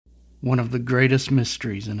One of the greatest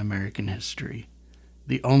mysteries in American history.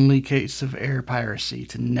 The only case of air piracy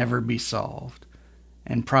to never be solved.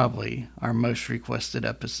 And probably our most requested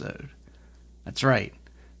episode. That's right.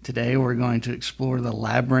 Today we're going to explore the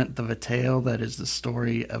labyrinth of a tale that is the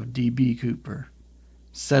story of D.B. Cooper.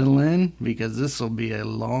 Settle in, because this will be a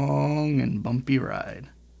long and bumpy ride.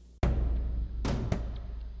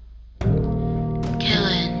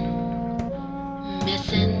 Killing,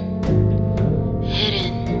 missing,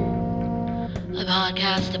 hidden. A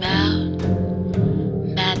podcast about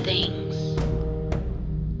bad things.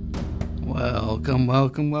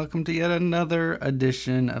 Welcome to yet another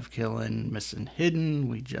edition of Killin', Missin', Hidden.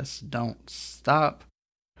 We just don't stop.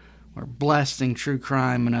 We're blasting true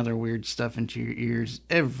crime and other weird stuff into your ears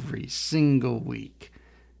every single week.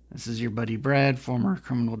 This is your buddy Brad, former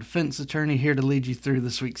criminal defense attorney, here to lead you through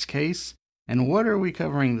this week's case. And what are we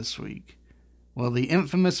covering this week? Well, the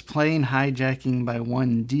infamous plane hijacking by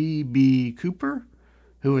one D.B. Cooper,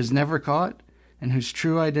 who was never caught and whose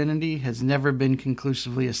true identity has never been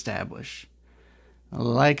conclusively established.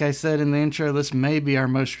 Like I said in the intro, this may be our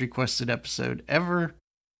most requested episode ever.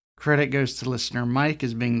 Credit goes to listener Mike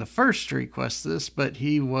as being the first to request this, but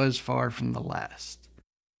he was far from the last.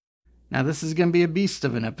 Now, this is going to be a beast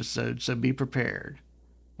of an episode, so be prepared.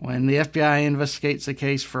 When the FBI investigates a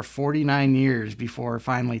case for 49 years before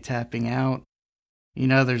finally tapping out, you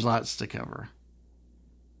know there's lots to cover.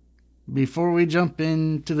 Before we jump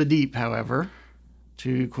into the deep, however,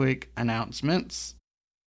 2 quick announcements.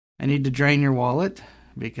 I need to drain your wallet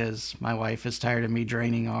because my wife is tired of me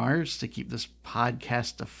draining ours to keep this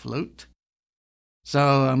podcast afloat. So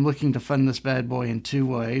I'm looking to fund this bad boy in 2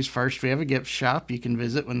 ways. First, we have a gift shop you can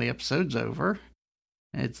visit when the episode's over.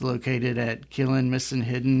 It's located at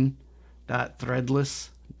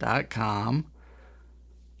killinmissinhidden.threadless.com.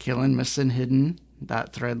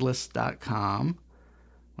 killinmissinhidden.threadless.com.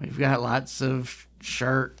 We've got lots of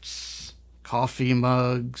shirts, coffee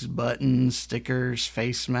mugs, buttons, stickers,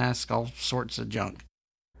 face masks, all sorts of junk.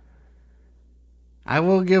 I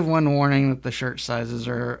will give one warning that the shirt sizes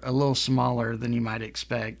are a little smaller than you might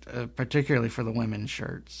expect, particularly for the women's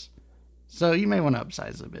shirts. So you may want to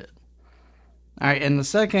upsize a bit. Alright, and the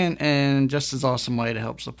second and just as awesome way to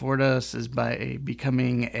help support us is by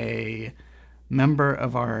becoming a member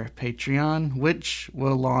of our Patreon, which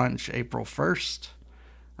will launch April 1st.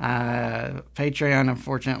 Patreon,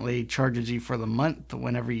 unfortunately, charges you for the month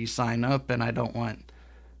whenever you sign up, and I don't want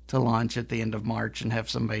to launch at the end of March and have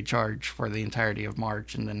somebody charge for the entirety of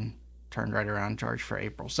March and then turn right around and charge for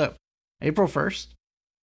April. So, April 1st,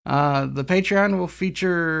 the Patreon will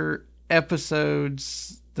feature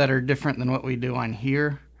episodes that are different than what we do on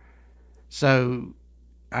here. So,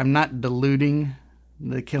 I'm not diluting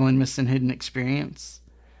the Killin', Missin', Hidden experience.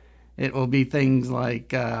 It will be things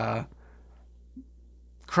like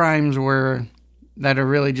crimes that are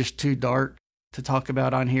really just too dark to talk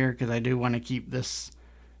about on here, because I do want to keep this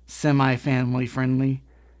semi-family friendly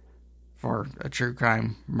for a true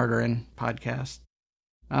crime murdering podcast.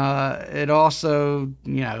 It also,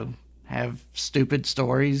 have stupid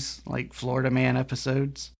stories like Florida Man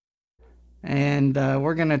episodes. And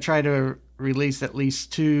we're going to try to release at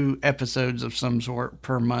least 2 episodes of some sort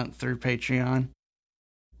per month through Patreon.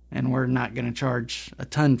 And we're not going to charge a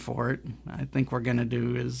ton for it. I think we're going to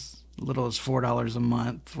do as little as $4 a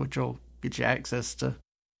month, which will get you access to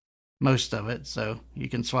most of it. So you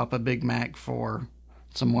can swap a Big Mac for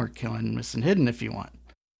some more Killin', Missin', Hidden if you want.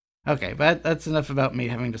 Okay, but that's enough about me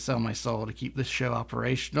having to sell my soul to keep this show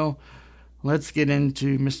operational. Let's get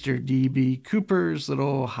into Mr. D.B. Cooper's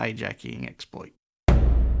little hijacking exploit.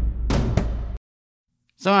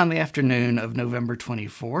 So on the afternoon of November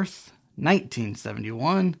 24th,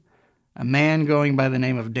 1971, a man going by the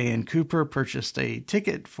name of Dan Cooper purchased a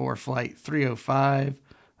ticket for Flight 305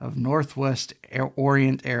 of Northwest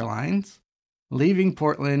Orient Airlines, leaving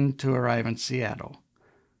Portland to arrive in Seattle.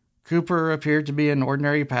 Cooper appeared to be an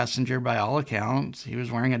ordinary passenger by all accounts. He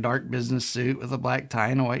was wearing a dark business suit with a black tie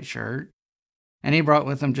and a white shirt, and he brought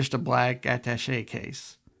with him just a black attaché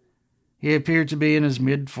case. He appeared to be in his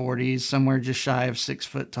mid-40s, somewhere just shy of 6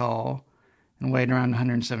 foot tall, and weighed around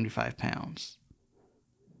 175 pounds.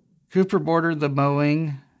 Cooper boarded the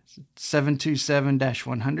Boeing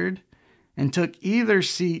 727-100 and took either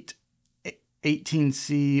seat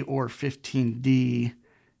 18C or 15D,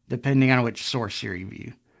 depending on which source you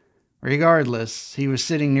review. Regardless, he was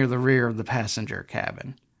sitting near the rear of the passenger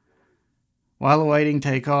cabin. While awaiting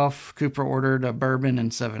takeoff, Cooper ordered a bourbon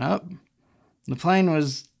and 7-Up. The plane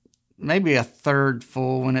was maybe a third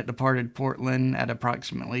full when it departed Portland at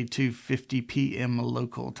approximately 2:50 p.m.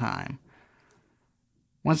 local time.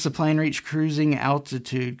 Once the plane reached cruising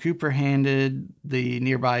altitude, Cooper handed the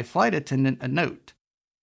nearby flight attendant a note.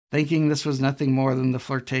 Thinking this was nothing more than the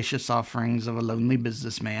flirtatious offerings of a lonely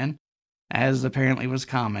businessman, as apparently was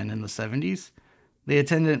common in the 70s, the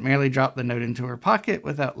attendant merely dropped the note into her pocket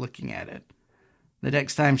without looking at it. The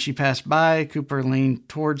next time she passed by, Cooper leaned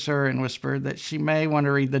towards her and whispered that she may want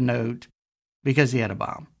to read the note because he had a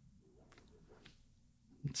bomb.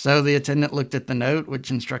 So the attendant looked at the note,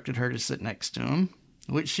 which instructed her to sit next to him,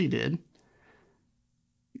 which she did.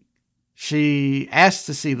 She asked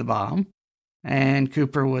to see the bomb, and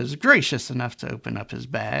Cooper was gracious enough to open up his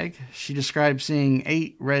bag. She described seeing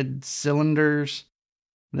 8 red cylinders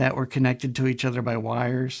that were connected to each other by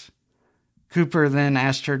wires. Cooper then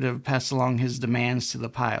asked her to pass along his demands to the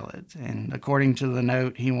pilot, and according to the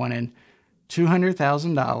note, he wanted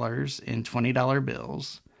 $200,000 in $20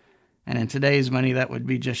 bills, and in today's money that would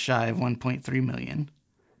be just shy of $1.3 million.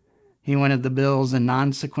 He wanted the bills in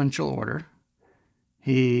non-sequential order.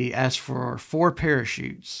 He asked for 4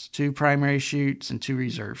 parachutes, 2 primary chutes and 2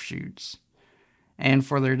 reserve chutes, and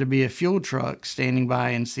for there to be a fuel truck standing by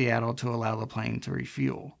in Seattle to allow the plane to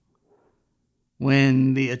refuel.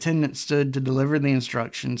 When the attendant stood to deliver the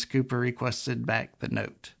instructions, Cooper requested back the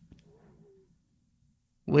note.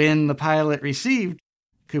 When the pilot received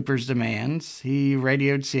Cooper's demands, he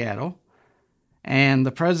radioed Seattle, and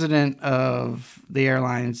the president of the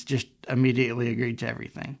airlines just immediately agreed to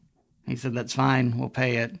everything. He said, "That's fine, we'll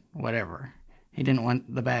pay it, whatever." He didn't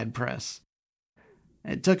want the bad press.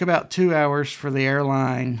 It took about 2 hours for the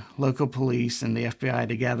airline, local police, and the FBI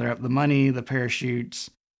to gather up the money, the parachutes,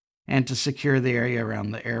 and to secure the area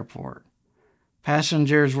around the airport.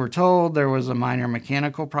 Passengers were told there was a minor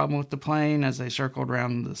mechanical problem with the plane as they circled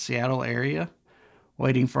around the Seattle area,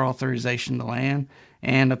 waiting for authorization to land,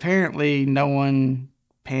 and apparently no one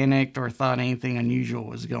panicked or thought anything unusual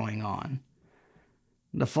was going on.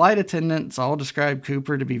 The flight attendants all described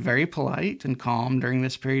Cooper to be very polite and calm during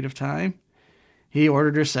this period of time. He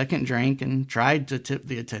ordered her a second drink and tried to tip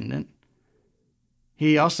the attendant.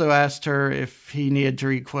 He also asked her if he needed to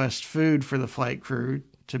request food for the flight crew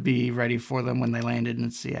to be ready for them when they landed in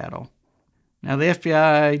Seattle. Now, the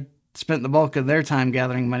FBI spent the bulk of their time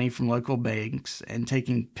gathering money from local banks and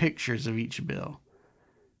taking pictures of each bill.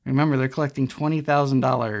 Remember, they're collecting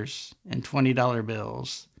 $20,000 in $20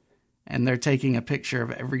 bills, and they're taking a picture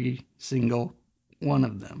of every single one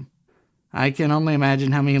of them. I can only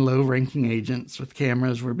imagine how many low-ranking agents with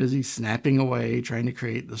cameras were busy snapping away trying to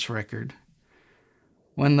create this record.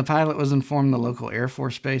 When the pilot was informed the local Air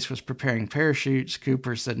Force Base was preparing parachutes,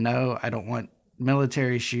 Cooper said, "No, I don't want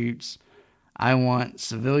military chutes. I want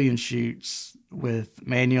civilian chutes with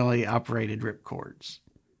manually operated ripcords."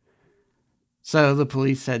 So the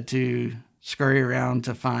police had to scurry around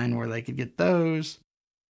to find where they could get those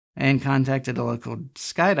and contacted a local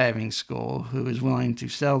skydiving school who was willing to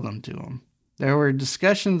sell them to them. There were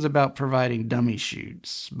discussions about providing dummy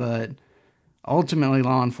chutes, but ultimately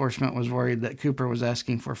law enforcement was worried that Cooper was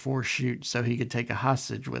asking for 4 chutes so he could take a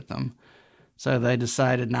hostage with them. So they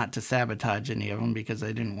decided not to sabotage any of them because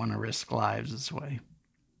they didn't want to risk lives this way.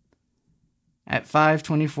 At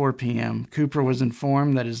 5:24 p.m., Cooper was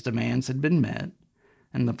informed that his demands had been met,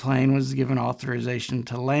 and the plane was given authorization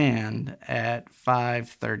to land at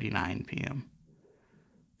 5:39 p.m.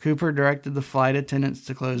 Cooper directed the flight attendants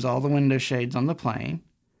to close all the window shades on the plane,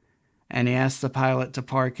 and he asked the pilot to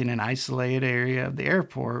park in an isolated area of the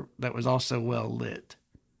airport that was also well lit.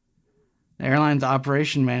 The airline's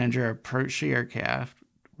operation manager approached the aircraft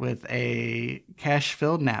with a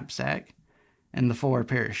cash-filled knapsack and the 4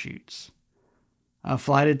 parachutes. A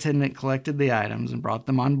flight attendant collected the items and brought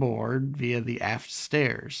them on board via the aft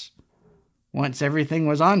stairs. Once everything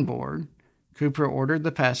was on board, Cooper ordered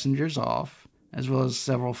the passengers off, as well as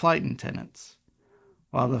several flight attendants.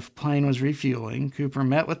 While the plane was refueling, Cooper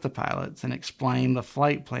met with the pilots and explained the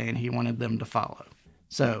flight plan he wanted them to follow.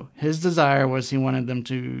 So, his desire was he wanted them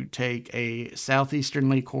to take a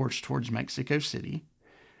southeasterly course towards Mexico City.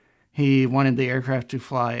 He wanted the aircraft to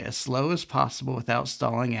fly as slow as possible without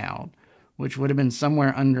stalling out, which would have been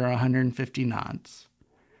somewhere under 150 knots,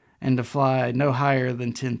 and to fly no higher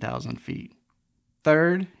than 10,000 feet.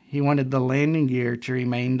 Third, he wanted the landing gear to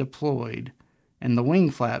remain deployed and the wing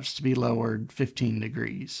flaps to be lowered 15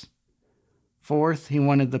 degrees. Fourth, he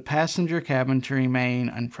wanted the passenger cabin to remain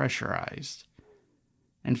unpressurized.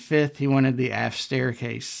 And fifth, he wanted the aft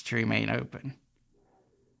staircase to remain open.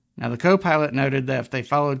 Now, the co-pilot noted that if they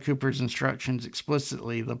followed Cooper's instructions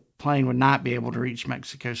explicitly, the plane would not be able to reach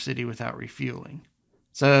Mexico City without refueling.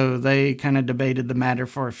 So they kind of debated the matter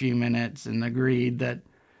for a few minutes and agreed that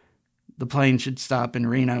the plane should stop in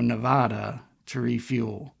Reno, Nevada to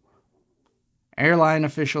refuel. Airline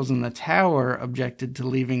officials in the tower objected to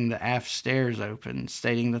leaving the aft stairs open,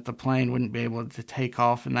 stating that the plane wouldn't be able to take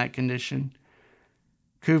off in that condition.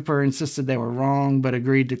 Cooper insisted they were wrong, but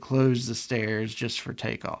agreed to close the stairs just for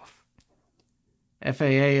takeoff.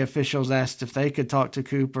 FAA officials asked if they could talk to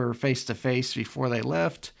Cooper face-to-face before they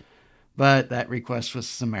left, but that request was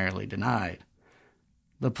summarily denied.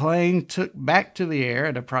 The plane took back to the air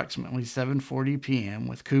at approximately 7:40 p.m.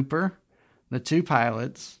 with Cooper, the two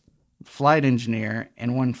pilots, the flight engineer,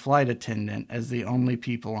 and one flight attendant as the only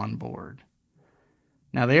people on board.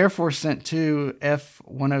 Now, the Air Force sent two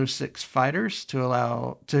F-106 fighters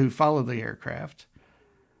to follow the aircraft,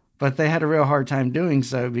 but they had a real hard time doing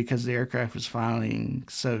so because the aircraft was flying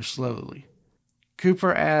so slowly.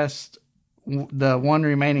 Cooper asked the one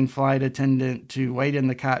remaining flight attendant to wait in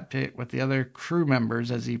the cockpit with the other crew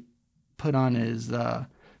members as he put on his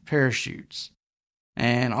parachutes,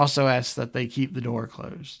 and also asked that they keep the door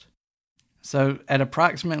closed. So at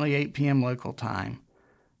approximately 8 p.m. local time,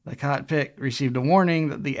 the cockpit received a warning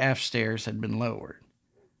that the aft stairs had been lowered.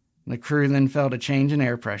 The crew then felt a change in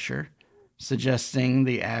air pressure, suggesting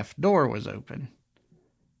the aft door was open.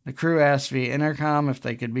 The crew asked via intercom if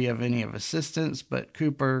they could be of any assistance, but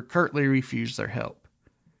Cooper curtly refused their help.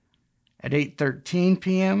 At 8:13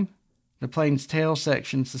 p.m., the plane's tail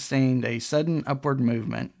section sustained a sudden upward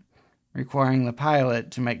movement, requiring the pilot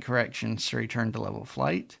to make corrections to return to level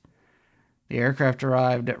flight. The aircraft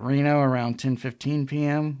arrived at Reno around 10:15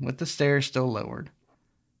 p.m., with the stairs still lowered.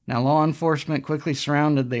 Now, law enforcement quickly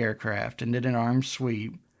surrounded the aircraft and did an armed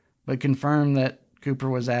sweep, but confirmed that Cooper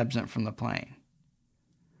was absent from the plane.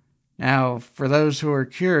 Now, for those who are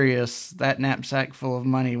curious, that knapsack full of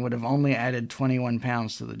money would have only added 21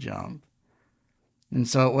 pounds to the jump. And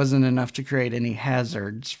so it wasn't enough to create any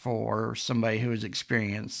hazards for somebody who was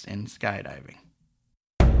experienced in skydiving.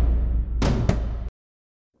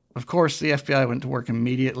 Of course, the FBI went to work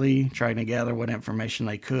immediately, trying to gather what information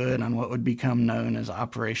they could on what would become known as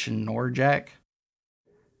Operation Norjack.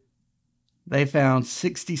 They found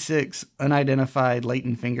 66 unidentified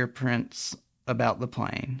latent fingerprints about the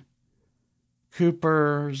plane.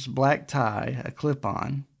 Cooper's black tie, a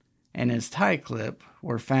clip-on, and his tie clip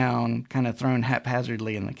were found kind of thrown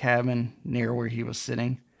haphazardly in the cabin near where he was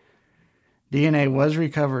sitting. DNA was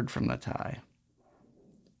recovered from the tie.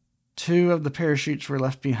 2 of the parachutes were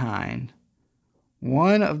left behind.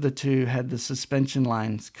 One of the 2 had the suspension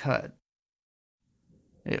lines cut.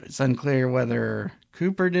 It's unclear whether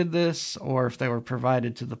Cooper did this or if they were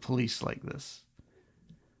provided to the police like this.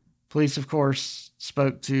 Police, of course,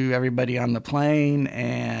 spoke to everybody on the plane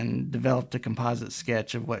and developed a composite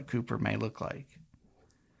sketch of what Cooper may look like.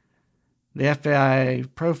 The FBI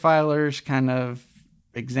profilers kind of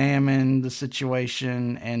examined the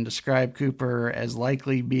situation and described Cooper as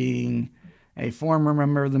likely being a former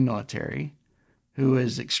member of the military who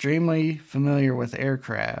is extremely familiar with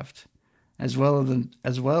aircraft, as well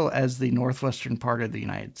as the northwestern part of the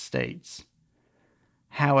United States.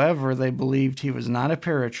 However, they believed he was not a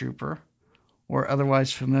paratrooper or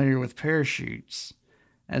otherwise familiar with parachutes,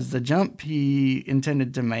 as the jump he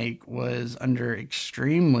intended to make was under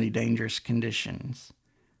extremely dangerous conditions.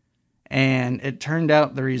 And it turned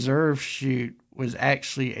out the reserve chute was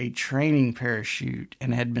actually a training parachute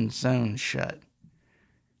and had been sewn shut.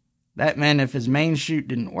 That meant if his main chute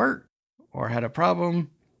didn't work or had a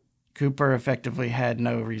problem, Cooper effectively had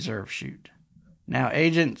no reserve chute. Now,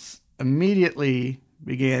 agents immediately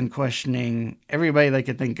began questioning everybody they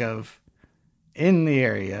could think of in the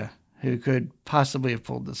area who could possibly have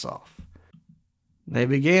pulled this off. They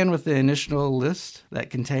began with the initial list that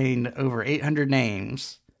contained over 800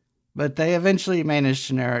 names, but they eventually managed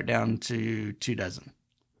to narrow it down to 24.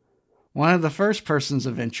 One of the first persons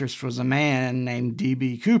of interest was a man named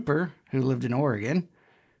D.B. Cooper, who lived in Oregon,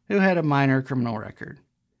 who had a minor criminal record.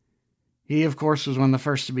 He, of course, was one of the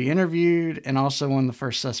first to be interviewed and also one of the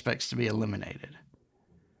first suspects to be eliminated.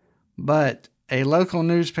 But a local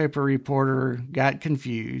newspaper reporter got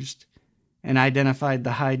confused and identified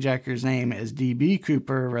the hijacker's name as D.B.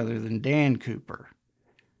 Cooper rather than Dan Cooper.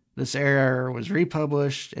 This error was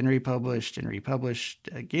republished and republished and republished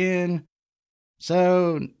again,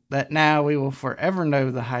 so that now we will forever know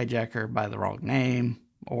the hijacker by the wrong name,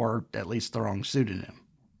 or at least the wrong pseudonym.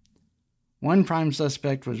 One prime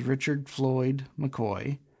suspect was Richard Floyd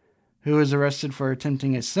McCoy, who was arrested for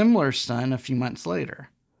attempting a similar stunt a few months later.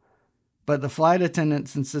 But the flight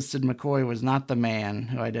attendants insisted McCoy was not the man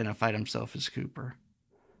who identified himself as Cooper.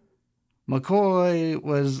 McCoy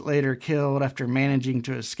was later killed after managing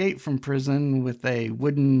to escape from prison with a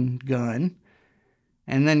wooden gun,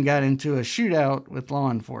 and then got into a shootout with law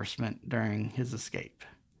enforcement during his escape.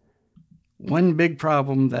 One big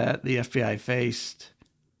problem that the FBI faced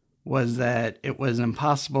was that it was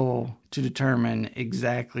impossible to determine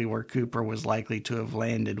exactly where Cooper was likely to have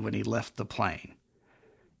landed when he left the plane.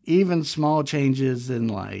 Even small changes in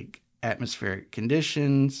atmospheric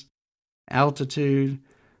conditions, altitude,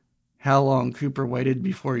 how long Cooper waited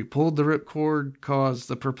before he pulled the ripcord caused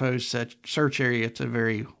the proposed search area to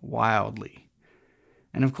vary wildly.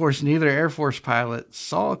 And of course, neither Air Force pilot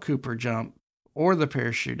saw Cooper jump or the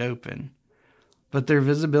parachute open, but their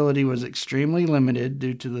visibility was extremely limited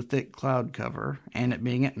due to the thick cloud cover and it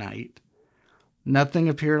being at night. Nothing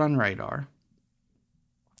appeared on radar.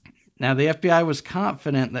 Now, the FBI was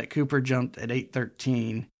confident that Cooper jumped at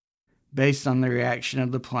 8:13 based on the reaction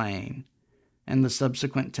of the plane and the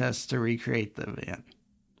subsequent tests to recreate the event.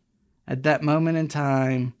 At that moment in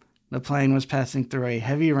time, the plane was passing through a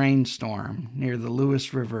heavy rainstorm near the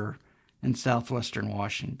Lewis River in southwestern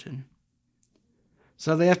Washington.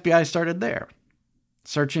 So the FBI started there,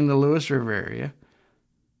 searching the Lewis River area,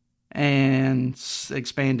 and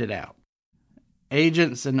expanded out.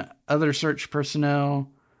 Agents and other search personnel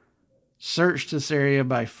searched this area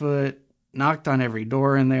by foot, knocked on every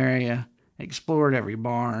door in the area, explored every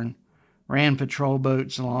barn, ran patrol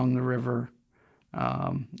boats along the river,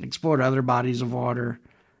 explored other bodies of water,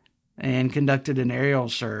 and conducted an aerial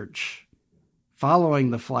search following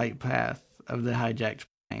the flight path of the hijacked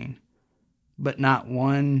plane. But not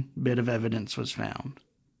one bit of evidence was found.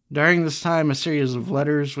 During this time, a series of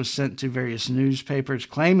letters was sent to various newspapers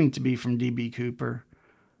claiming to be from D.B. Cooper.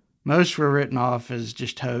 Most were written off as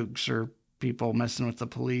just hoax or people messing with the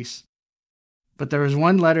police. But there was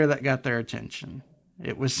one letter that got their attention.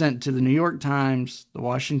 It was sent to the New York Times, the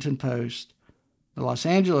Washington Post, the Los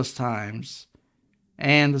Angeles Times,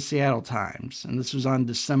 and the Seattle Times, and this was on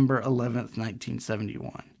December 11th,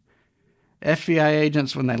 1971. FBI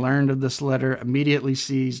agents, when they learned of this letter, immediately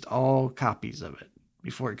seized all copies of it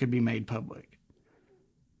before it could be made public.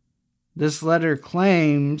 This letter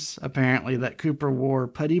claims, apparently, that Cooper wore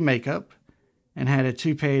putty makeup and had a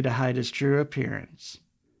toupee to hide his true appearance,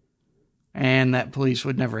 and that police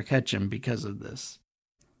would never catch him because of this.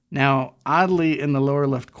 Now, oddly, in the lower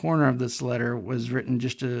left corner of this letter was written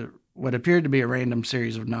just what appeared to be a random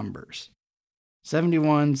series of numbers.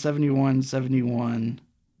 71, 71, 71,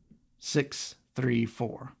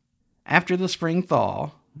 634. After the spring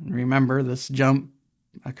thaw, remember this jump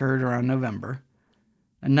occurred around November,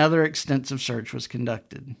 another extensive search was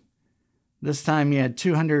conducted. This time you had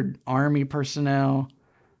 200 Army personnel,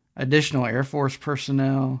 additional Air Force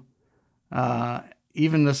personnel,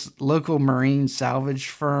 even this local marine salvage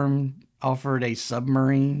firm offered a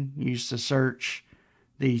submarine used to search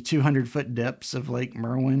the 200-foot depths of Lake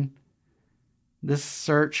Merwin. This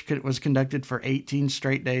search was conducted for 18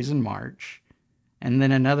 straight days in March, and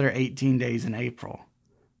then another 18 days in April.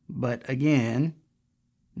 But again,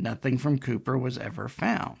 nothing from Cooper was ever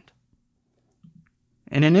found.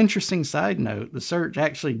 And an interesting side note, the search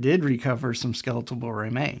actually did recover some skeletal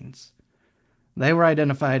remains. They were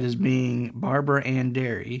identified as being Barbara Ann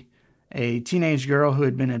Derry, a teenage girl who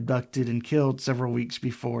had been abducted and killed several weeks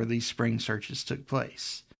before these spring searches took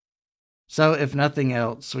place. So, if nothing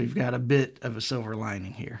else, we've got a bit of a silver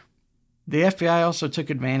lining here. The FBI also took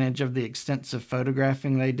advantage of the extensive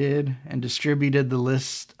photographing they did and distributed the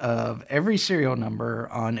list of every serial number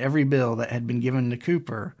on every bill that had been given to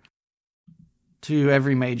Cooper to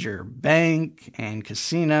every major bank and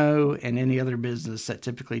casino and any other business that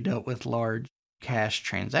typically dealt with large cash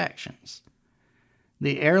transactions.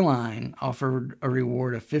 The airline offered a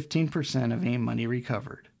reward of 15% of any money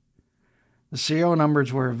recovered. The serial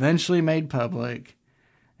numbers were eventually made public,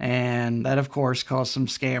 and that, of course, caused some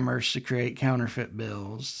scammers to create counterfeit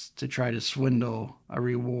bills to try to swindle a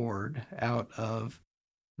reward out of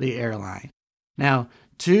the airline. Now,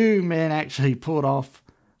 two men actually pulled off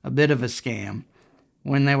a bit of a scam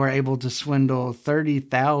when they were able to swindle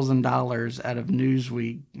 $30,000 out of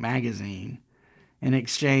Newsweek magazine in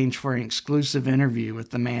exchange for an exclusive interview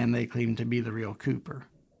with the man they claimed to be the real Cooper.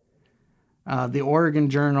 The Oregon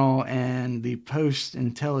Journal and the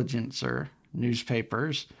Post-Intelligencer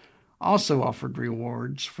newspapers also offered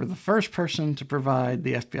rewards for the first person to provide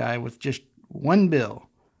the FBI with just one bill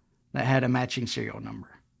that had a matching serial number.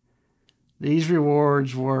 These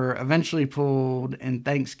rewards were eventually pulled in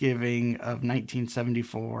Thanksgiving of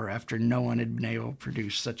 1974 after no one had been able to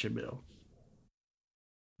produce such a bill.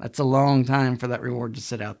 That's a long time for that reward to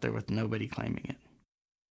sit out there with nobody claiming it.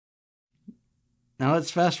 Now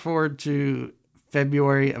let's fast forward to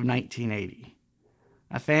February of 1980.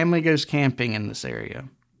 A family goes camping in this area,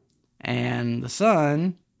 and the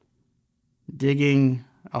son, digging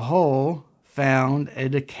a hole, found a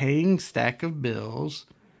decaying stack of bills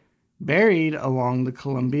buried along the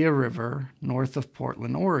Columbia River north of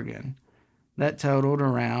Portland, Oregon, that totaled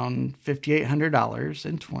around $5,800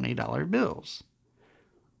 in $20 bills.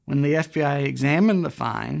 When the FBI examined the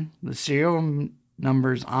find, the serial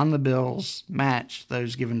numbers on the bills matched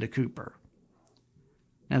those given to Cooper.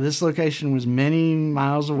 Now, this location was many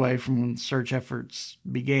miles away from when search efforts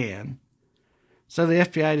began, so the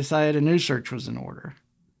FBI decided a new search was in order,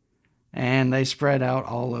 and they spread out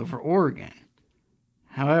all over Oregon.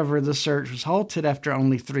 However, the search was halted after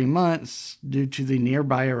only 3 months due to the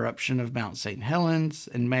nearby eruption of Mount St. Helens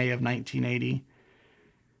in May of 1980.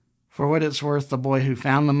 For what it's worth, the boy who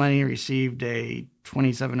found the money received a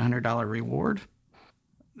 $2,700 reward.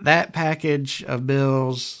 That package of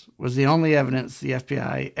bills was the only evidence the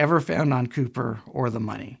FBI ever found on Cooper or the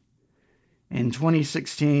money. In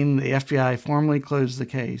 2016, the FBI formally closed the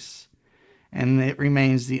case, and it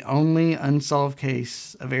remains the only unsolved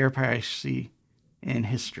case of air piracy in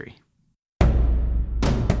history.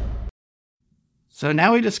 So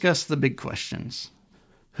now we discuss the big questions.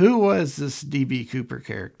 Who was this D.B. Cooper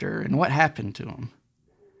character, and what happened to him?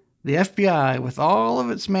 The FBI, with all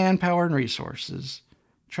of its manpower and resources,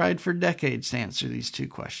 tried for decades to answer these two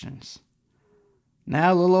questions.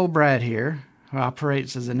 Now little old Brad here, who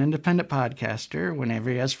operates as an independent podcaster whenever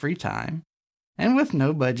he has free time, and with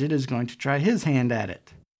no budget, is going to try his hand at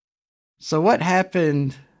it. So what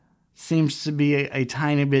happened seems to be a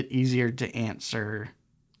tiny bit easier to answer,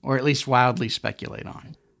 or at least wildly speculate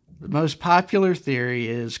on. The most popular theory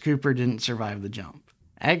is Cooper didn't survive the jump.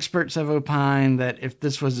 Experts have opined that if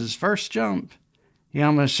this was his first jump, he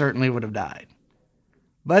almost certainly would have died.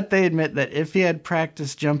 But they admit that if he had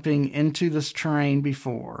practiced jumping into this terrain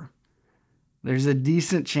before, there's a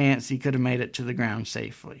decent chance he could have made it to the ground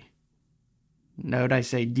safely. Note I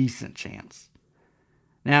say decent chance.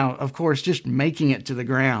 Now, of course, just making it to the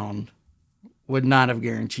ground would not have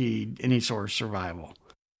guaranteed any sort of survival.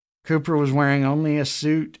 Cooper was wearing only a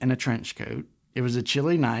suit and a trench coat. It was a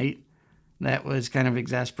chilly night that was kind of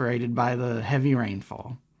exacerbated by the heavy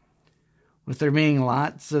rainfall. With there being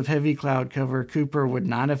lots of heavy cloud cover, Cooper would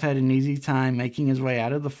not have had an easy time making his way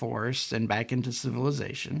out of the forest and back into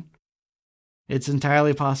civilization. It's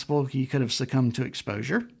entirely possible he could have succumbed to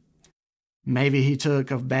exposure. Maybe he took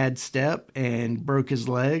a bad step and broke his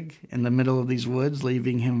leg in the middle of these woods,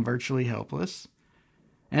 leaving him virtually helpless.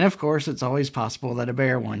 And of course, it's always possible that a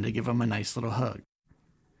bear wanted to give him a nice little hug.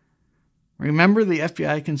 Remember, the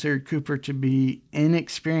FBI considered Cooper to be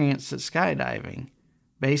inexperienced at skydiving,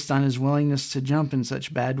 based on his willingness to jump in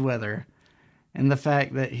such bad weather, and the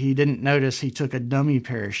fact that he didn't notice he took a dummy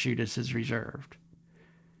parachute as his reserve.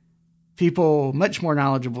 People much more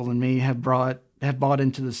knowledgeable than me have bought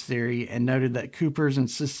into this theory and noted that Cooper's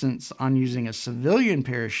insistence on using a civilian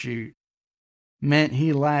parachute meant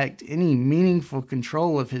he lacked any meaningful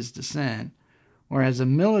control of his descent, whereas a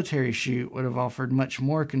military chute would have offered much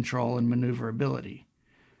more control and maneuverability.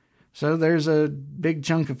 So there's a big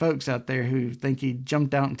chunk of folks out there who think he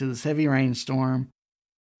jumped out into this heavy rainstorm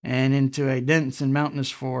and into a dense and mountainous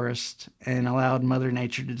forest and allowed Mother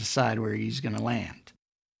Nature to decide where he's going to land,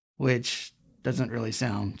 which doesn't really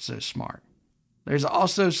sound so smart. There's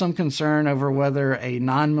also some concern over whether a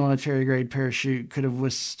non-military grade parachute could have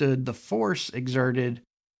withstood the force exerted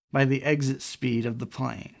by the exit speed of the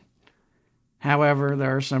plane. However,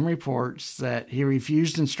 there are some reports that he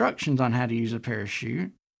refused instructions on how to use a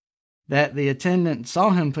parachute, that the attendant saw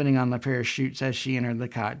him putting on the parachutes as she entered the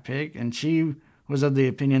cockpit, and she was of the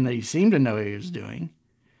opinion that he seemed to know what he was doing.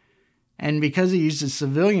 And because he used a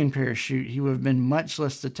civilian parachute, he would have been much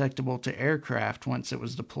less detectable to aircraft once it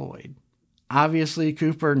was deployed. Obviously,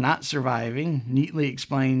 Cooper not surviving neatly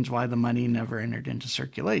explains why the money never entered into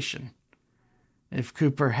circulation. If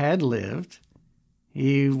Cooper had lived,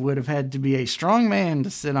 he would have had to be a strong man to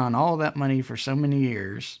sit on all that money for so many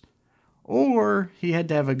years, or he had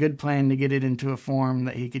to have a good plan to get it into a form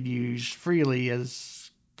that he could use freely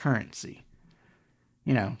as currency.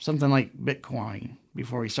 You know, something like Bitcoin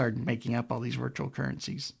before he started making up all these virtual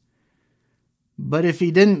currencies. But if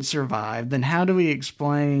he didn't survive, then how do we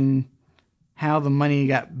explain how the money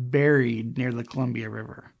got buried near the Columbia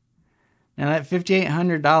River? Now, that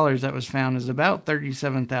 $5,800 that was found is about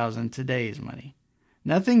 $37,000 today's money.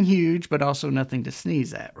 Nothing huge, but also nothing to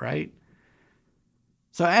sneeze at, right?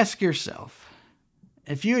 So ask yourself,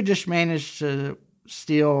 if you had just managed to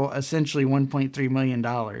steal essentially $1.3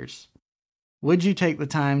 million, would you take the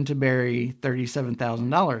time to bury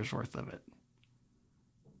 $37,000 worth of it?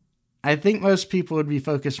 I think most people would be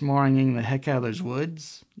focused more on getting the heck out of those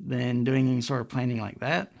woods than doing any sort of planning like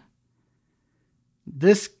that.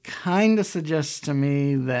 This kind of suggests to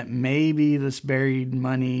me that maybe this buried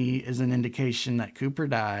money is an indication that Cooper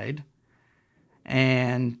died,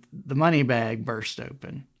 and the money bag burst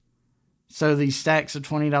open. So these stacks of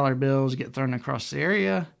 $20 bills get thrown across the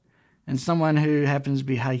area, and someone who happens to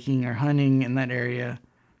be hiking or hunting in that area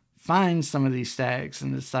finds some of these stacks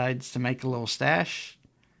and decides to make a little stash,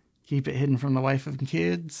 keep it hidden from the wife and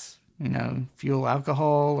kids, fuel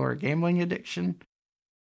alcohol or gambling addiction.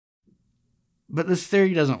 But this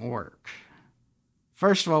theory doesn't work.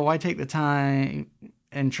 First of all, why take the time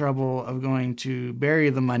and trouble of going to bury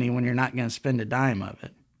the money when you're not going to spend a dime of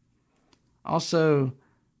it? Also,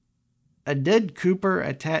 a dead Cooper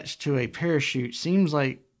attached to a parachute seems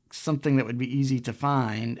like something that would be easy to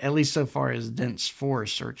find, at least so far as dense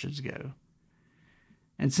forest searches go.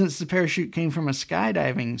 And since the parachute came from a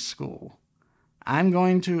skydiving school, I'm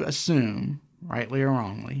going to assume, rightly or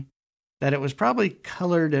wrongly, that it was probably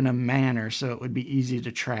colored in a manner so it would be easy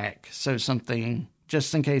to track,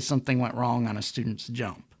 just in case something went wrong on a student's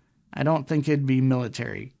jump. I don't think it'd be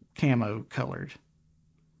military camo colored.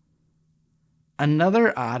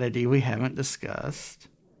 Another oddity we haven't discussed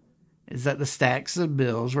is that the stacks of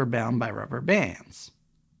bills were bound by rubber bands.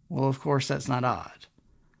 Well, of course, that's not odd.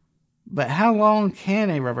 But how long can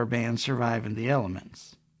a rubber band survive in the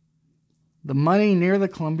elements? The money near the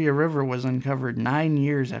Columbia River was uncovered 9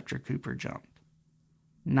 years after Cooper jumped.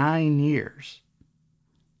 9 years.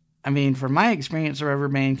 I mean, from my experience, a rubber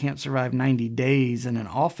band can't survive 90 days in an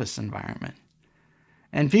office environment.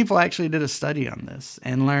 And people actually did a study on this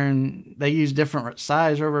and learned they used different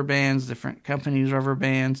size rubber bands, different companies' rubber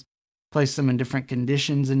bands, placed them in different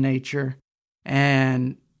conditions in nature.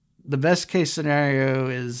 And the best case scenario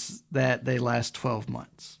is that they last 12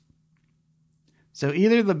 months. So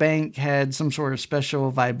either the bank had some sort of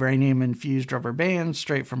special vibranium-infused rubber bands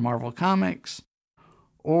straight from Marvel Comics,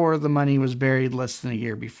 or the money was buried less than a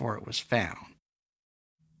year before it was found.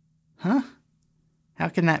 Huh? How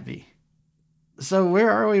can that be? So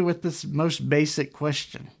where are we with this most basic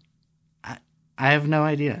question? I have no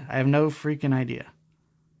idea. I have no freaking idea.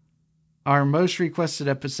 Our most requested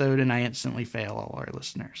episode, and I instantly fail all our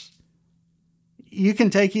listeners. You can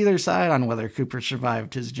take either side on whether Cooper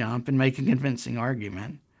survived his jump and make a convincing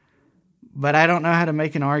argument, but I don't know how to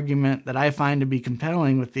make an argument that I find to be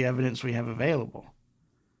compelling with the evidence we have available.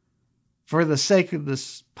 For the sake of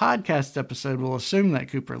this podcast episode, we'll assume that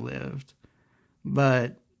Cooper lived,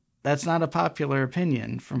 but that's not a popular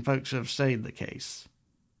opinion from folks who have studied the case.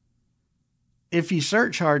 If you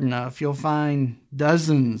search hard enough, you'll find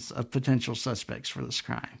dozens of potential suspects for this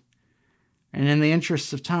crime. And in the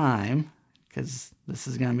interest of time, because this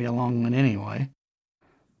is going to be a long one anyway,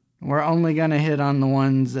 we're only going to hit on the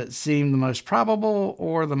ones that seem the most probable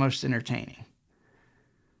or the most entertaining.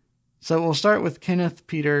 So we'll start with Kenneth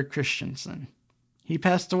Peter Christensen. He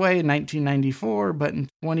passed away in 1994, but in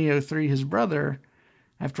 2003 his brother,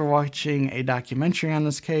 after watching a documentary on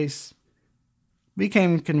this case,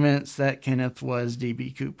 became convinced that Kenneth was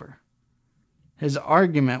D.B. Cooper. His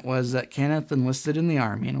argument was that Kenneth enlisted in the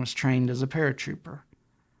Army and was trained as a paratrooper.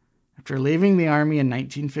 After leaving the Army in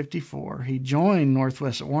 1954, he joined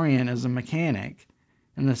Northwest Orient as a mechanic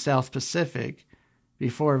in the South Pacific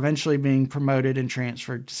before eventually being promoted and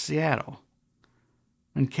transferred to Seattle.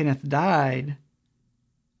 When Kenneth died,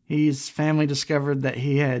 his family discovered that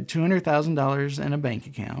he had $200,000 in a bank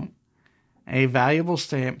account, a valuable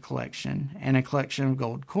stamp collection, and a collection of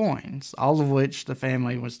gold coins, all of which the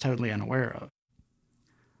family was totally unaware of.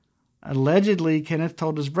 Allegedly, Kenneth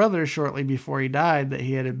told his brother shortly before he died that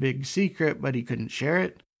he had a big secret, but he couldn't share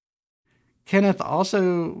it. Kenneth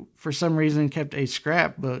also, for some reason, kept a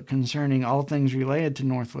scrapbook concerning all things related to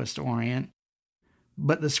Northwest Orient,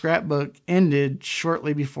 but the scrapbook ended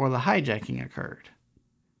shortly before the hijacking occurred.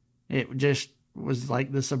 It just was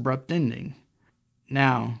like this abrupt ending.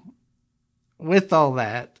 Now, with all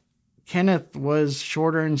that, Kenneth was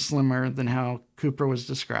shorter and slimmer than how Cooper was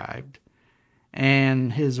described,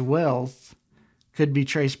 and his wealth could be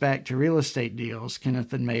traced back to real estate deals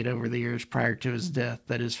Kenneth had made over the years prior to his death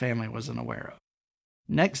that his family wasn't aware of.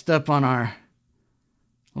 Next up on our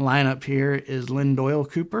lineup here is Lynn Doyle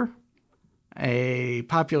Cooper, a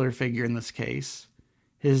popular figure in this case.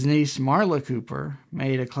 His niece Marla Cooper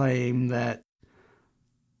made a claim that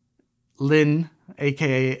Lynn,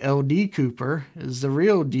 aka L.D. Cooper, is the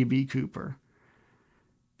real D.B. Cooper.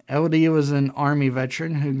 L.D. was an Army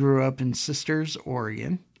veteran who grew up in Sisters,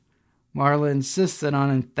 Oregon. Marla insists that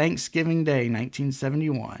on Thanksgiving Day,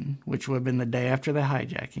 1971, which would have been the day after the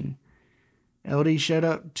hijacking, L.D. showed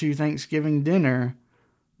up to Thanksgiving dinner,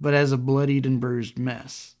 but as a bloodied and bruised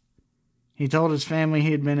mess. He told his family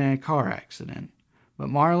he had been in a car accident, but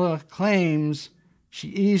Marla claims she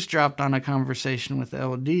eavesdropped on a conversation with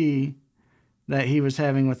L.D. that he was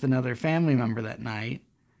having with another family member that night,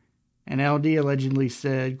 and LD allegedly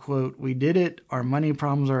said, quote, "We did it, our money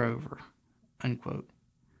problems are over," unquote.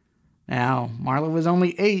 Now, Marla was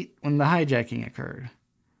only 8 when the hijacking occurred,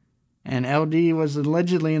 and LD was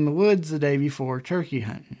allegedly in the woods the day before turkey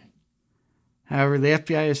hunting. However, the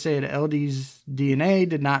FBI has said LD's DNA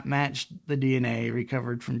did not match the DNA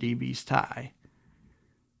recovered from DB's tie.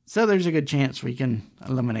 So there's a good chance we can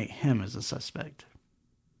eliminate him as a suspect.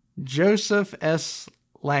 Joseph S.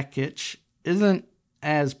 Lakich isn't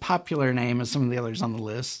as popular a name as some of the others on the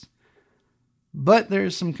list, but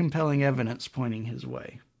there's some compelling evidence pointing his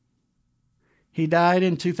way. He died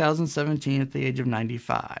in 2017 at the age of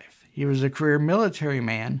 95. He was a career military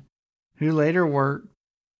man who later worked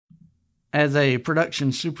as a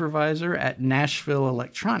production supervisor at Nashville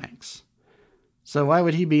Electronics. So why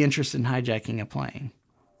would he be interested in hijacking a plane?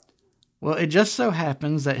 Well, it just so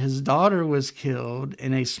happens that his daughter was killed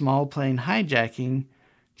in a small plane hijacking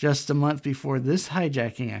just a month before this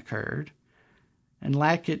hijacking occurred, and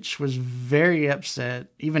Lakich was very upset,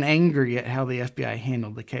 even angry at how the FBI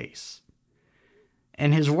handled the case.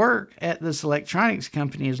 And his work at this electronics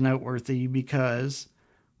company is noteworthy because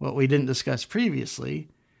what we didn't discuss previously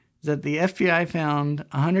is that the FBI found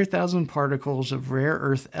 100,000 particles of rare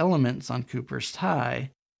earth elements on Cooper's tie,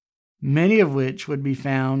 many of which would be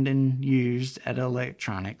found and used at an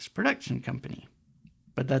electronics production company.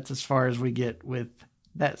 But that's as far as we get with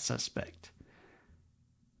that suspect.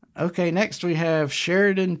 Okay, next we have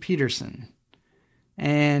Sheridan Peterson,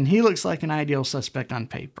 and he looks like an ideal suspect on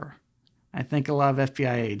paper. I think a lot of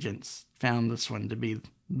FBI agents found this one to be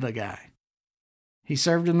the guy. He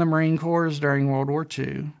served in the Marine Corps during World War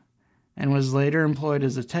II and was later employed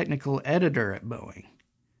as a technical editor at Boeing.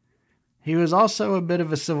 He was also a bit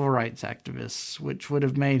of a civil rights activist, which would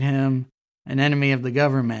have made him an enemy of the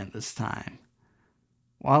government this time.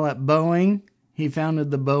 While at Boeing, he founded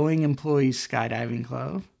the Boeing Employees Skydiving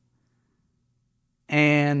Club.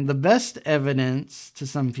 And the best evidence to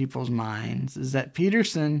some people's minds is that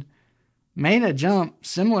Peterson made a jump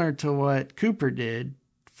similar to what Cooper did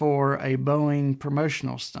for a Boeing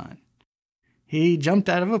promotional stunt. He jumped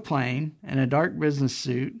out of a plane in a dark business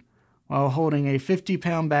suit while holding a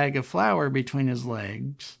 50-pound bag of flour between his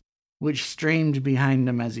legs, which streamed behind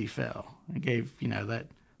him as he fell. It gave, that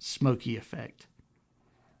smoky effect.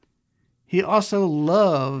 He also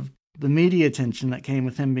loved the media attention that came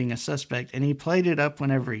with him being a suspect, and he played it up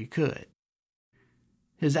whenever he could.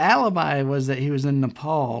 His alibi was that he was in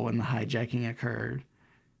Nepal when the hijacking occurred,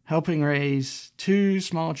 helping raise 2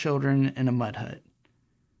 small children in a mud hut.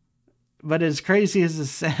 But as crazy as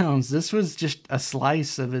this sounds, this was just a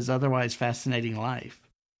slice of his otherwise fascinating life.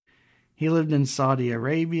 He lived in Saudi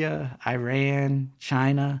Arabia, Iran,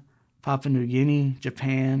 China, Papua New Guinea,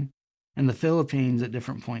 Japan, and the Philippines at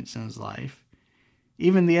different points in his life.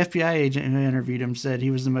 Even the FBI agent who interviewed him said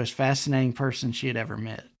he was the most fascinating person she had ever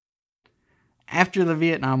met. After the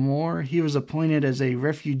Vietnam War, he was appointed as a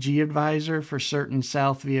refugee advisor for certain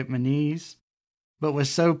South Vietnamese, but was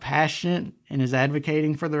so passionate in his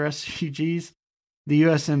advocating for the refugees, the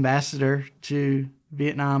U.S. ambassador to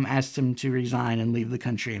Vietnam asked him to resign and leave the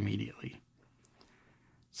country immediately.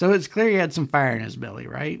 So it's clear he had some fire in his belly,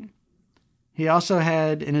 right? He also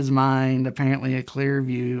had in his mind apparently a clear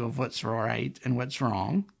view of what's right and what's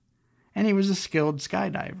wrong, and he was a skilled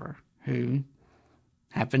skydiver who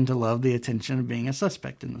happened to love the attention of being a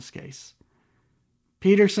suspect in this case.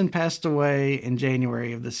 Peterson passed away in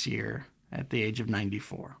January of this year at the age of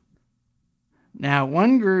 94. Now,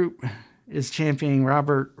 one group is championing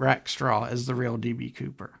Robert Rackstraw as the real D.B.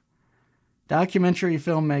 Cooper. Documentary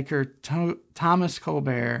filmmaker Thomas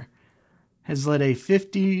Colbert has led a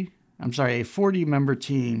 40-member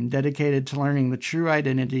team dedicated to learning the true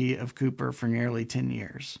identity of Cooper for nearly 10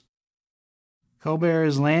 years. Colbert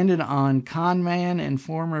has landed on conman and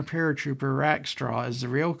former paratrooper Rackstraw as the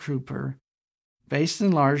real Cooper, based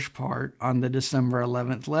in large part on the December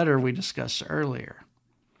 11th letter we discussed earlier.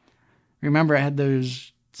 Remember, it had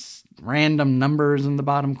those random numbers in the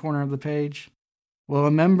bottom corner of the page? Well,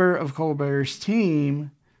 a member of Colbert's team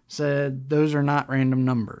said those are not random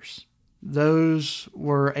numbers. Those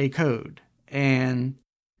were a code, and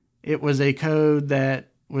it was a code that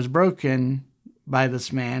was broken by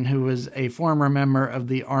this man who was a former member of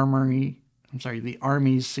the Army's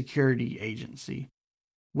security agency,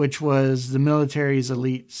 which was the military's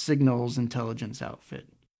elite signals intelligence outfit.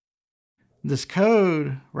 This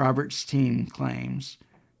code, Robert's team claims,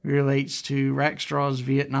 relates to Rackstraw's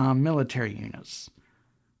Vietnam military units,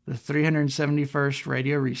 the 371st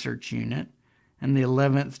Radio Research Unit, and the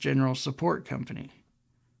 11th General Support Company.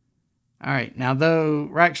 All right, now though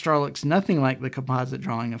Rackstraw looks nothing like the composite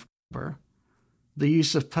drawing of Cooper, the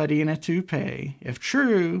use of putty and a toupee, if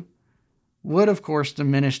true, would, of course,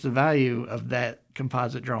 diminish the value of that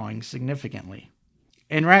composite drawing significantly.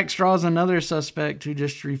 And Rackstraw is another suspect who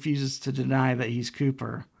just refuses to deny that he's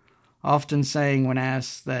Cooper, often saying when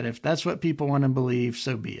asked that if that's what people want to believe,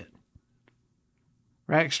 so be it.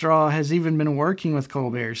 Rackstraw has even been working with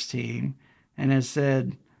Colbert's team and has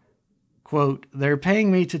said, quote, "They're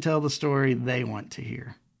paying me to tell the story they want to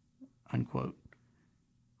hear," unquote.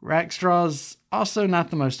 Rackstraw's also not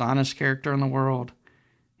the most honest character in the world.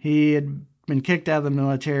 He had been kicked out of the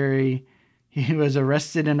military. He was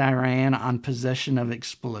arrested in Iran on possession of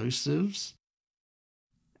explosives.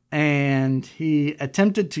 And he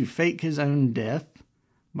attempted to fake his own death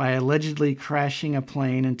by allegedly crashing a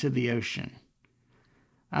plane into the ocean.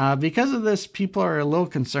 Because of this, people are a little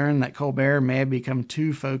concerned that Colbert may have become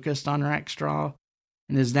too focused on Rackstraw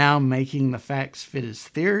and is now making the facts fit his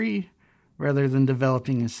theory rather than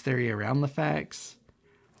developing his theory around the facts.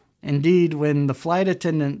 Indeed, when the flight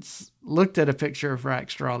attendants looked at a picture of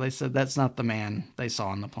Rackstraw, they said that's not the man they saw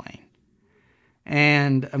on the plane.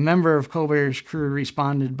 And a member of Colbert's crew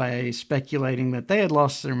responded by speculating that they had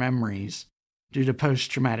lost their memories due to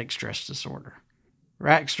post-traumatic stress disorder.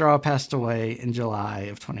 Rackstraw passed away in July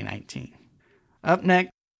of 2019. Up next,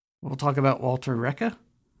 we'll talk about Walter Reca.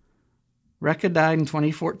 Reca died in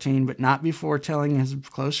 2014, but not before telling his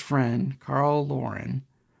close friend, Carl Lauren,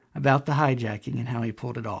 about the hijacking and how he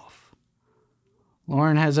pulled it off.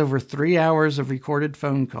 Lauren has over 3 hours of recorded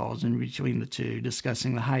phone calls in between the two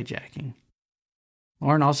discussing the hijacking.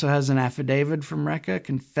 Lauren also has an affidavit from Reca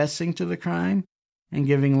confessing to the crime and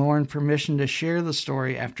giving Lauren permission to share the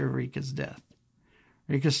story after Reca's death.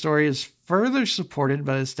 Reca's story is further supported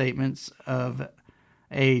by the statements of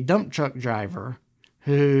a dump truck driver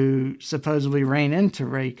who supposedly ran into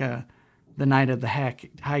Reca the night of the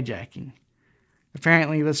hijacking.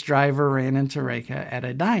 Apparently, this driver ran into Reca at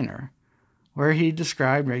a diner, where he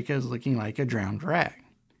described Reca as looking like a drowned rat.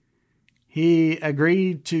 He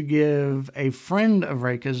agreed to give a friend of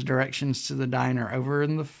Reca's directions to the diner over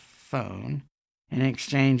in the phone. In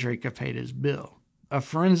exchange, Reca paid his bill. A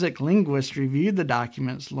forensic linguist reviewed the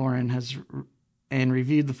documents Lauren has and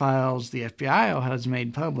reviewed the files the FBI has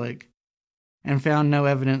made public and found no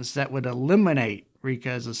evidence that would eliminate Reca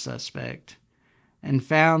as a suspect, and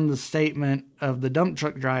found the statement of the dump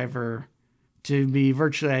truck driver to be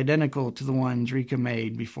virtually identical to the ones Reca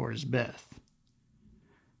made before his death.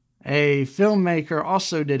 A filmmaker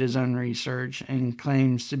also did his own research and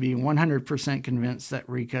claims to be 100% convinced that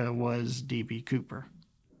Reca was D.B. Cooper.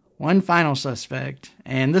 One final suspect,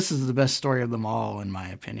 and this is the best story of them all in my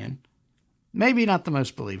opinion. Maybe not the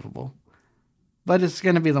most believable, but it's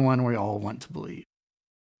going to be the one we all want to believe.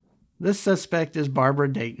 This suspect is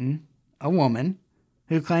Barbara Dayton, a woman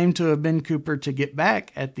who claimed to have been Cooper to get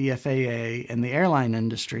back at the FAA and the airline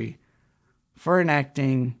industry for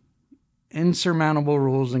enacting insurmountable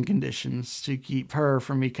rules and conditions to keep her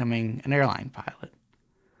from becoming an airline pilot.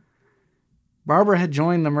 Barbara had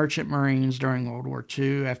joined the Merchant Marines during World War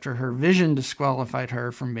II after her vision disqualified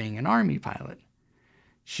her from being an Army pilot.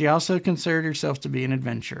 She also considered herself to be an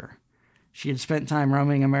adventurer. She had spent time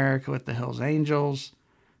roaming America with the Hells Angels,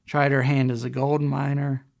 tried her hand as a gold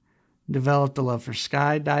miner, developed a love for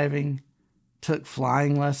skydiving, took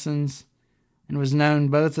flying lessons, and was known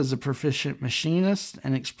both as a proficient machinist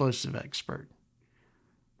and explosive expert.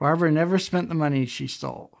 Barbara never spent the money she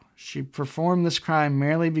stole. She performed this crime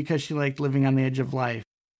merely because she liked living on the edge of life,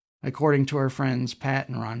 according to her friends Pat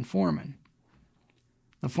and Ron Foreman.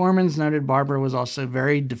 The Foremans noted Barbara was also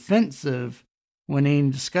very defensive when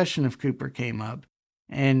any discussion of Cooper came up,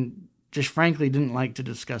 and just frankly didn't like to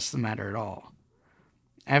discuss the matter at all.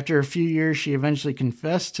 After a few years, she eventually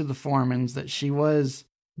confessed to the Foremans that she was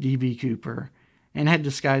D.B. Cooper and had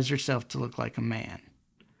disguised herself to look like a man.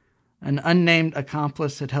 An unnamed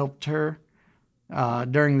accomplice had helped her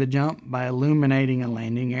during the jump by illuminating a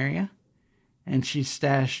landing area, and she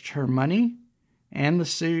stashed her money and the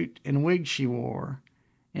suit and wig she wore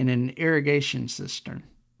in an irrigation cistern.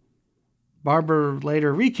 Barbara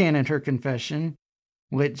later recanted her confession,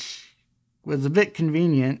 which was a bit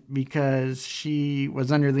convenient because she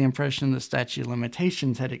was under the impression the statute of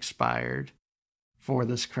limitations had expired for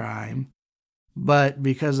this crime. But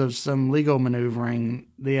because of some legal maneuvering,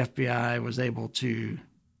 the FBI was able to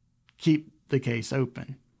keep the case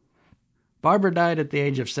open. Barbara died at the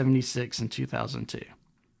age of 76 in 2002.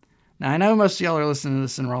 Now, I know most of y'all are listening to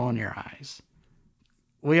this and rolling your eyes.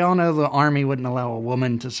 We all know the Army wouldn't allow a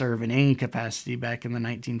woman to serve in any capacity back in the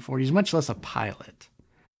 1940s, much less a pilot.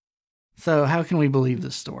 So how can we believe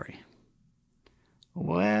this story?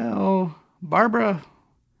 Well, Barbara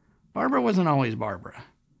wasn't always Barbara.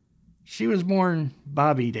 She was born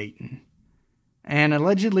Bobby Dayton. and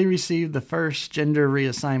allegedly received the first gender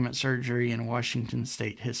reassignment surgery in Washington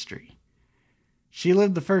state history. She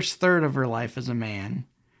lived the first third of her life as a man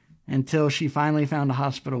until she finally found a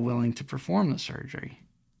hospital willing to perform the surgery.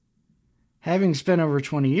 Having spent over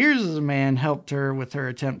 20 years as a man helped her with her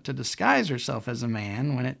attempt to disguise herself as a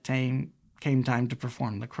man when it came time to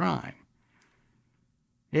perform the crime.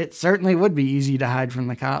 It certainly would be easy to hide from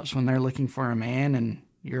the cops when they're looking for a man and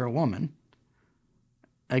you're a woman.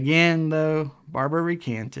 Again, though, Barbara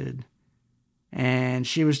recanted, and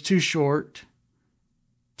she was too short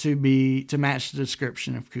to match the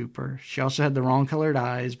description of Cooper. She also had the wrong colored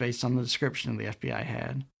eyes based on the description the FBI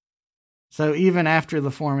had. So even after the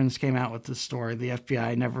Foremans came out with this story, the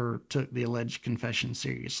FBI never took the alleged confession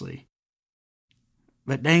seriously.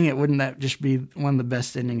 But dang it, wouldn't that just be one of the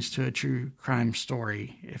best endings to a true crime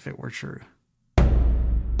story if it were true?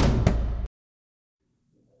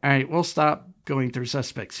 All right, we'll stop going through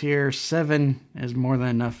suspects here. 7 is more than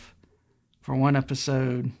enough for one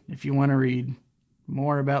episode. If you want to read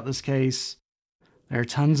more about this case, there are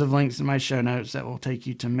tons of links in my show notes that will take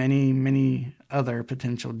you to many, many other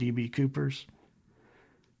potential D.B. Coopers.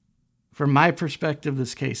 From my perspective,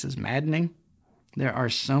 this case is maddening. There are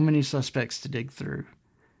so many suspects to dig through,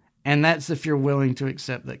 and that's if you're willing to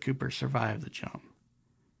accept that Cooper survived the jump.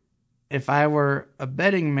 If I were a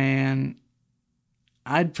betting man,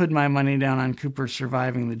 I'd put my money down on Cooper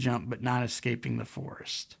surviving the jump but not escaping the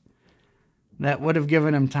forest. That would have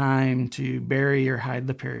given him time to bury or hide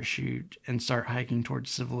the parachute and start hiking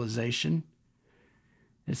towards civilization.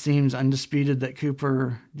 It seems undisputed that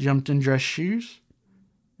Cooper jumped in dress shoes,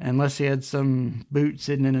 unless he had some boots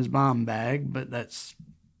hidden in his bomb bag, but that's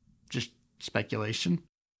just speculation.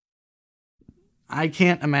 I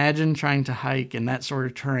can't imagine trying to hike in that sort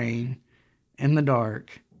of terrain in the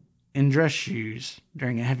dark in dress shoes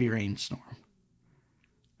during a heavy rainstorm.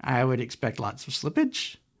 I would expect lots of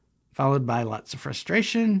slippage, followed by lots of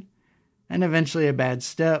frustration, and eventually a bad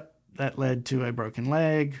step that led to a broken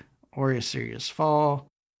leg or a serious fall,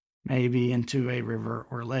 maybe into a river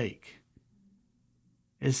or lake.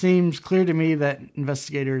 It seems clear to me that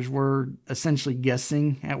investigators were essentially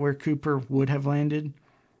guessing at where Cooper would have landed.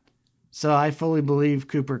 So I fully believe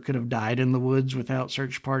Cooper could have died in the woods without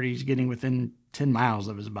search parties getting within 10 miles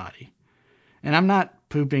of his body. And I'm not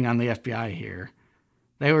pooping on the FBI here.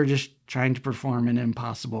 They were just trying to perform an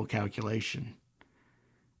impossible calculation.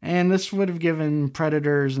 And this would have given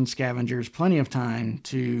predators and scavengers plenty of time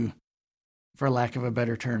to, for lack of a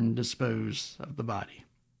better term, dispose of the body.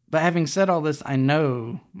 But having said all this, I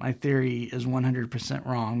know my theory is 100%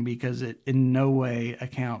 wrong because it in no way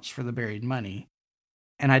accounts for the buried money.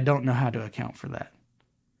 And I don't know how to account for that.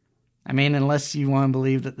 I mean, unless you want to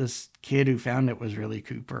believe that this kid who found it was really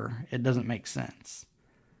Cooper, it doesn't make sense.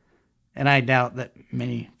 And I doubt that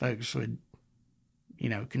many folks would,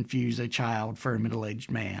 confuse a child for a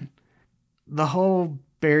middle-aged man. The whole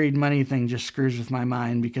buried money thing just screws with my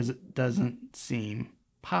mind because it doesn't seem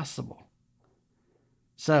possible.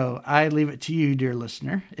 So I leave it to you, dear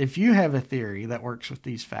listener. If you have a theory that works with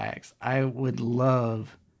these facts, I would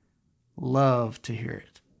love to hear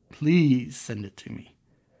it. Please send it to me.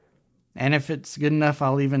 And if it's good enough,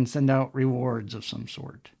 I'll even send out rewards of some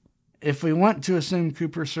sort. If we want to assume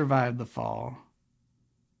Cooper survived the fall,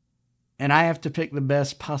 and I have to pick the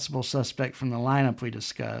best possible suspect from the lineup we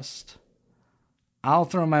discussed, I'll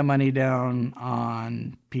throw my money down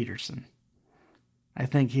on Peterson. I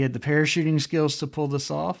think he had the parachuting skills to pull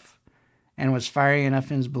this off, and was fiery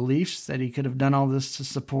enough in his beliefs that he could have done all this to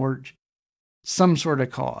support some sort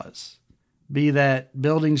of cause. Be that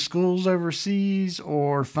building schools overseas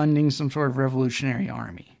or funding some sort of revolutionary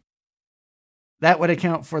army. That would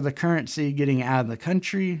account for the currency getting out of the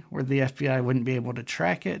country where the FBI wouldn't be able to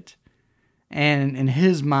track it, and in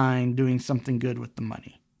his mind doing something good with the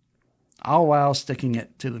money, all while sticking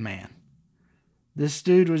it to the man. This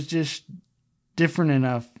dude was just different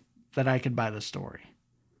enough that I could buy the story.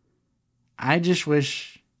 I just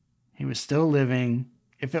wish he was still living,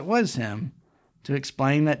 if it was him, to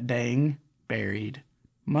explain that dang buried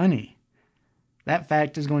money. That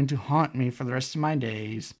fact is going to haunt me for the rest of my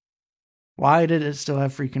days. Why did it still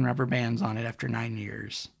have freaking rubber bands on it after 9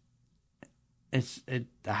 years?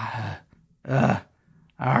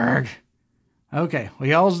 Arg. Okay, well,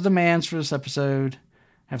 y'all's demands for this episode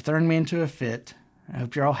have thrown me into a fit. I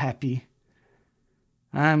hope you're all happy.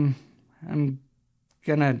 I'm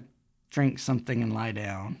gonna drink something and lie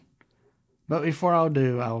down. But before I'll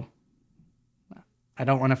do, I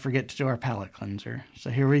don't want to forget to do our palate cleanser. So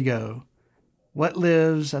here we go. What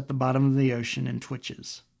lives at the bottom of the ocean and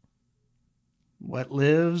twitches? What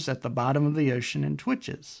lives at the bottom of the ocean and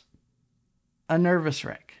twitches? A nervous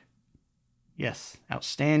wreck. Yes,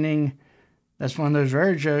 outstanding. That's one of those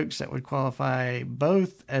rare jokes that would qualify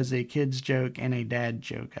both as a kid's joke and a dad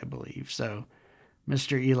joke, I believe. So,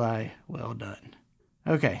 Mr. Eli, well done.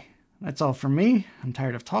 Okay, that's all from me. I'm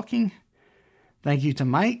tired of talking. Thank you to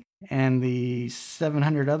Mike and the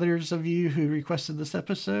 700 others of you who requested this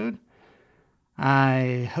episode.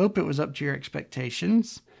 I hope it was up to your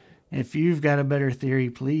expectations. If you've got a better theory,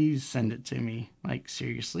 please send it to me. Like,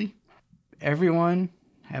 seriously. Everyone,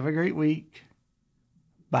 have a great week.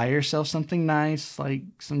 Buy yourself something nice, like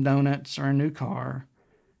some donuts or a new car.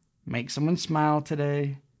 Make someone smile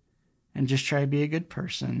today. And just try to be a good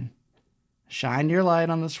person. Shine your light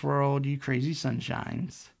on this world, you crazy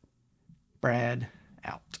sunshines. Brad,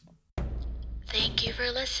 out. Thank you for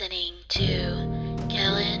listening to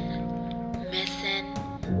Killing, Missing,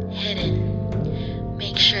 Hidden.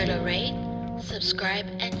 Make sure to rate, subscribe,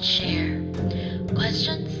 and share.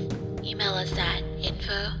 Questions? Email us at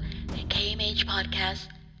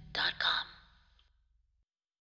info@kmhpodcast.com.